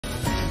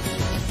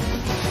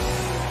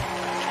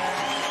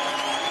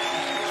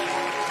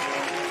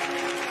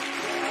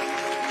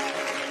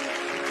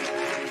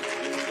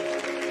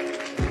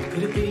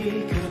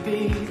could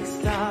be the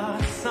start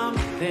of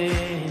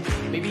something.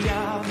 Maybe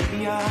our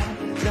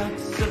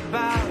luck's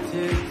about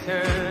to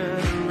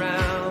turn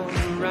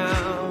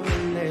around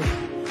and then.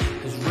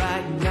 'Cause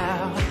right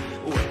now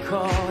we're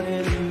caught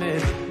in the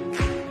middle.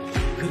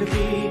 Could it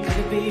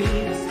be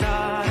the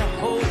start of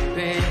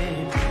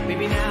hoping?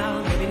 Maybe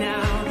now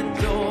the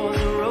doors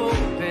are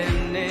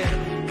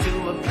opening to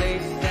a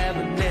place that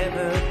we've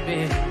never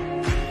been,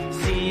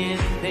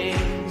 seeing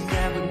things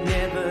that we've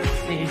never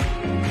seen.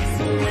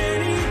 So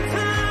many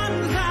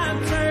times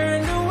I've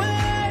turned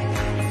away,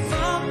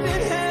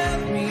 something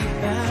held me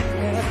back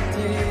that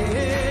day.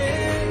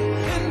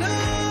 And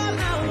all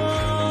I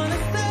wanna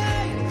say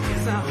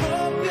is I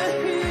hope you're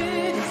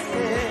here to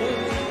stay.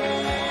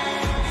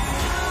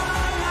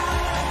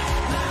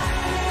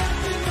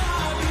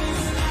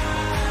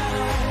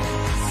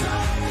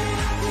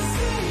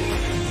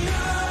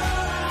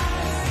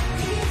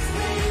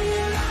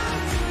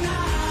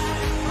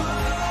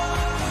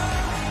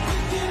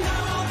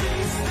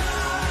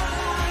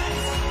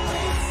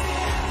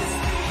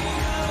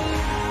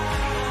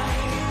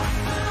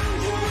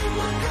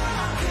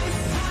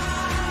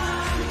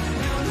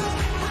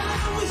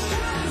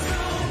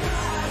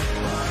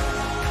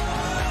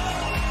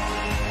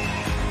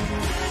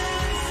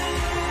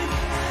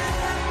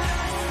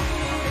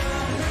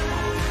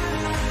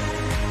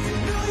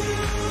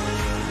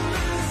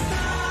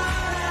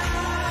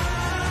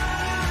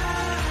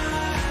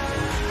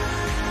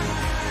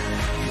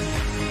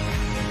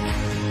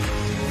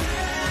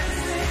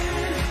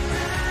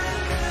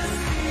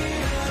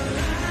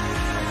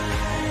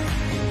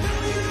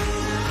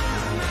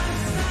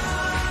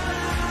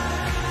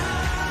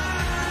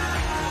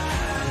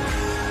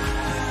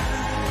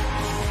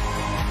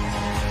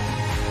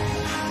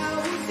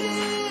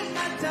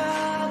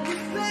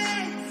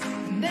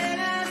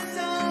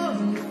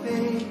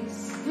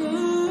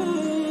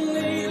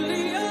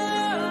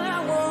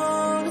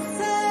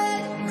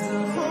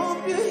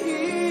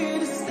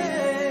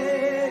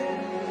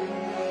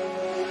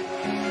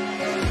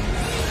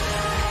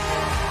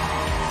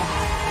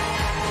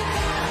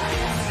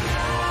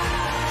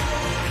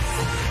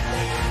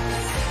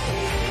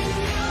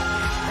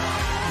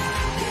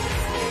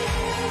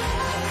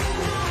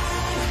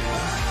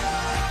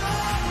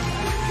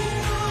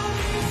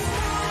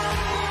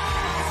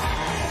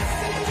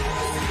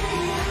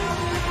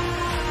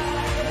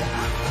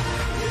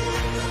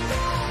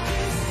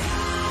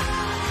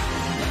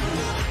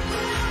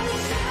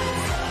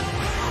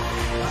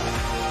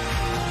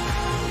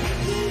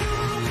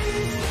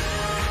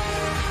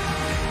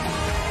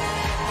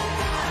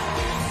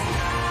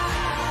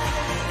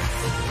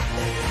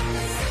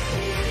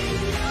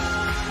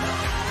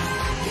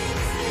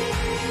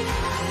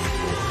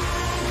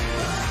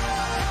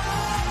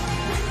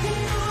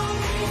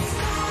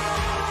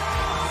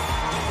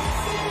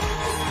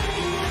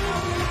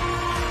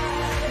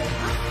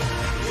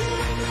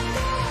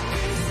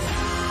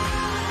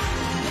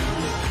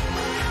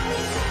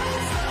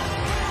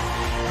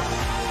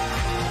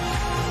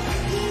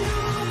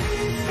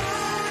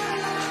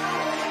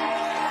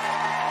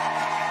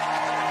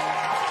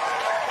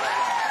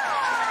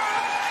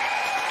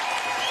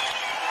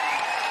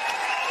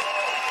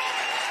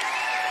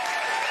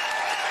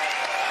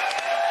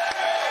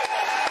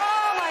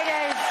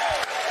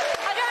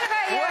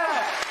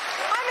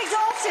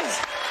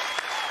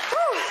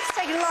 It's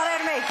taking a lot out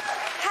of me.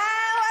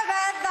 How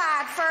about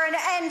that for an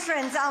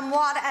entrance and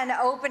what an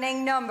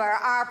opening number?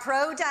 Our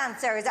pro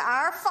dancers,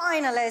 our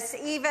finalists,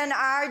 even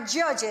our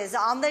judges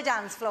on the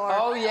dance floor.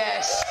 Oh,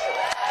 yes.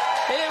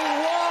 It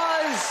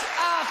was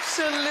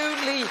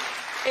absolutely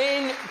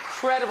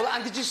incredible.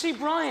 And did you see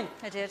Brian?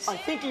 I did. I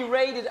think he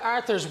raided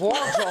Arthur's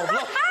wardrobe.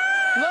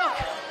 Look.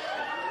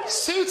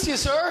 Suits you,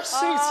 sir.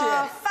 Suits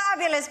you.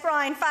 Fabulous,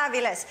 Brian,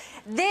 fabulous.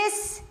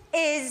 This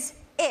is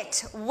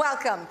it.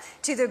 Welcome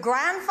to the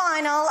grand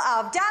final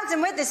of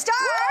Dancing with the Stars.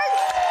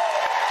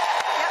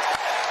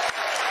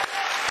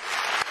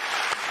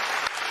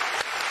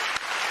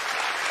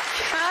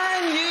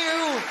 Can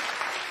you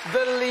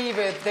believe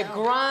it? The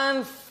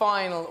grand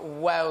final,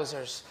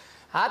 wowzers.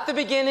 At the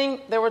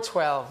beginning, there were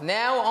 12.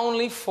 Now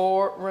only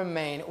 4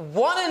 remain.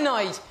 What a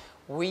night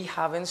we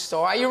have in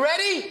store. Are you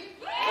ready?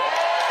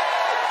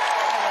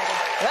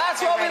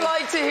 That's what we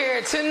like to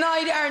hear.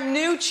 Tonight, our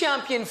new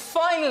champion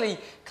finally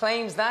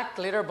claims that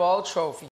glitter ball trophy.